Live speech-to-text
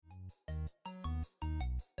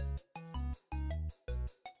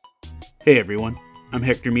Hey everyone, I'm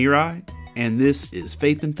Hector Mirai, and this is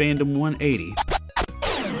Faith and Fandom 180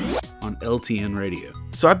 on LTN Radio.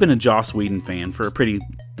 So I've been a Joss Whedon fan for a pretty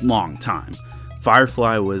long time.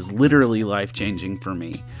 Firefly was literally life-changing for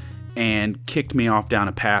me, and kicked me off down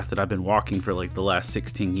a path that I've been walking for like the last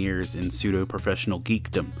 16 years in pseudo-professional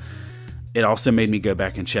geekdom. It also made me go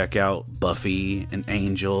back and check out Buffy and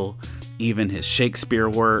Angel, even his Shakespeare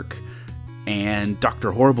work, and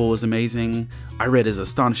Dr. Horrible was amazing. I read his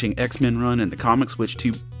astonishing X-Men run in the comics, which,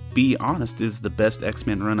 to be honest, is the best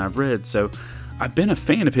X-Men run I've read, so I've been a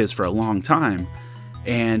fan of his for a long time.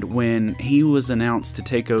 And when he was announced to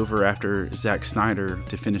take over after Zack Snyder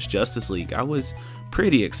to finish Justice League, I was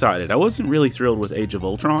pretty excited. I wasn't really thrilled with Age of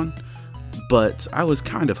Ultron, but I was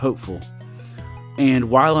kind of hopeful. And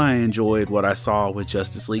while I enjoyed what I saw with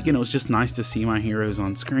Justice League, and it was just nice to see my heroes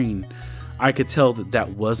on screen, I could tell that that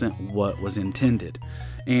wasn't what was intended.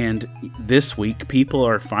 And this week, people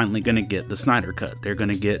are finally going to get the Snyder Cut. They're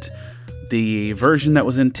going to get the version that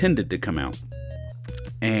was intended to come out.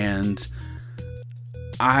 And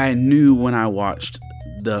I knew when I watched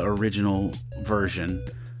the original version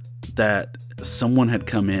that someone had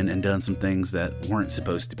come in and done some things that weren't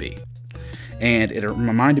supposed to be. And it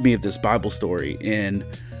reminded me of this Bible story in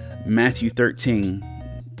Matthew 13,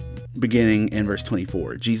 beginning in verse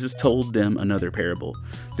 24. Jesus told them another parable.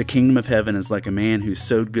 The kingdom of heaven is like a man who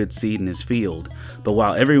sowed good seed in his field. But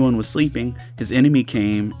while everyone was sleeping, his enemy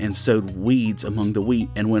came and sowed weeds among the wheat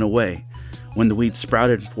and went away. When the weeds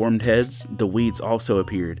sprouted and formed heads, the weeds also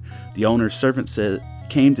appeared. The owner's servant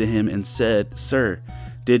came to him and said, "Sir,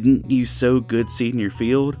 didn't you sow good seed in your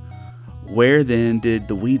field? Where then did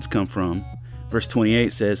the weeds come from?" Verse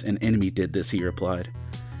 28 says, "An enemy did this," he replied.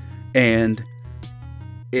 And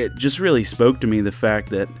it just really spoke to me, the fact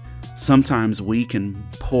that sometimes we can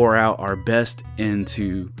pour out our best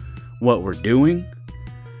into what we're doing,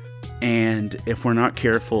 and if we're not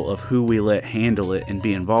careful of who we let handle it and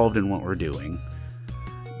be involved in what we're doing,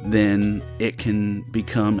 then it can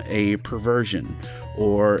become a perversion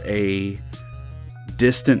or a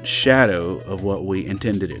distant shadow of what we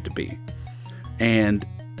intended it to be. And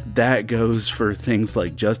that goes for things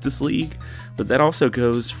like Justice League, but that also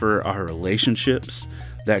goes for our relationships,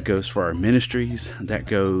 that goes for our ministries, that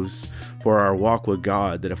goes for our walk with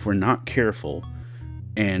God, that if we're not careful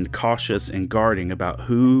and cautious and guarding about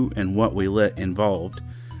who and what we let involved,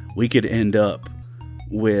 we could end up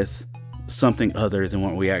with something other than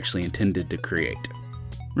what we actually intended to create.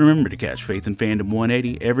 Remember to catch Faith and Fandom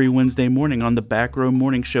 180 every Wednesday morning on the Back Row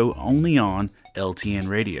Morning Show, only on LTN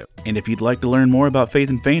Radio. And if you'd like to learn more about Faith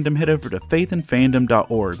and Fandom, head over to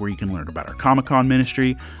faithandfandom.org, where you can learn about our Comic-Con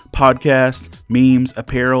ministry, podcast, memes,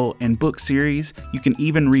 apparel, and book series. You can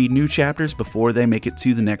even read new chapters before they make it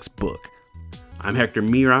to the next book. I'm Hector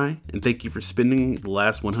Mirai, and thank you for spending the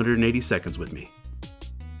last 180 seconds with me.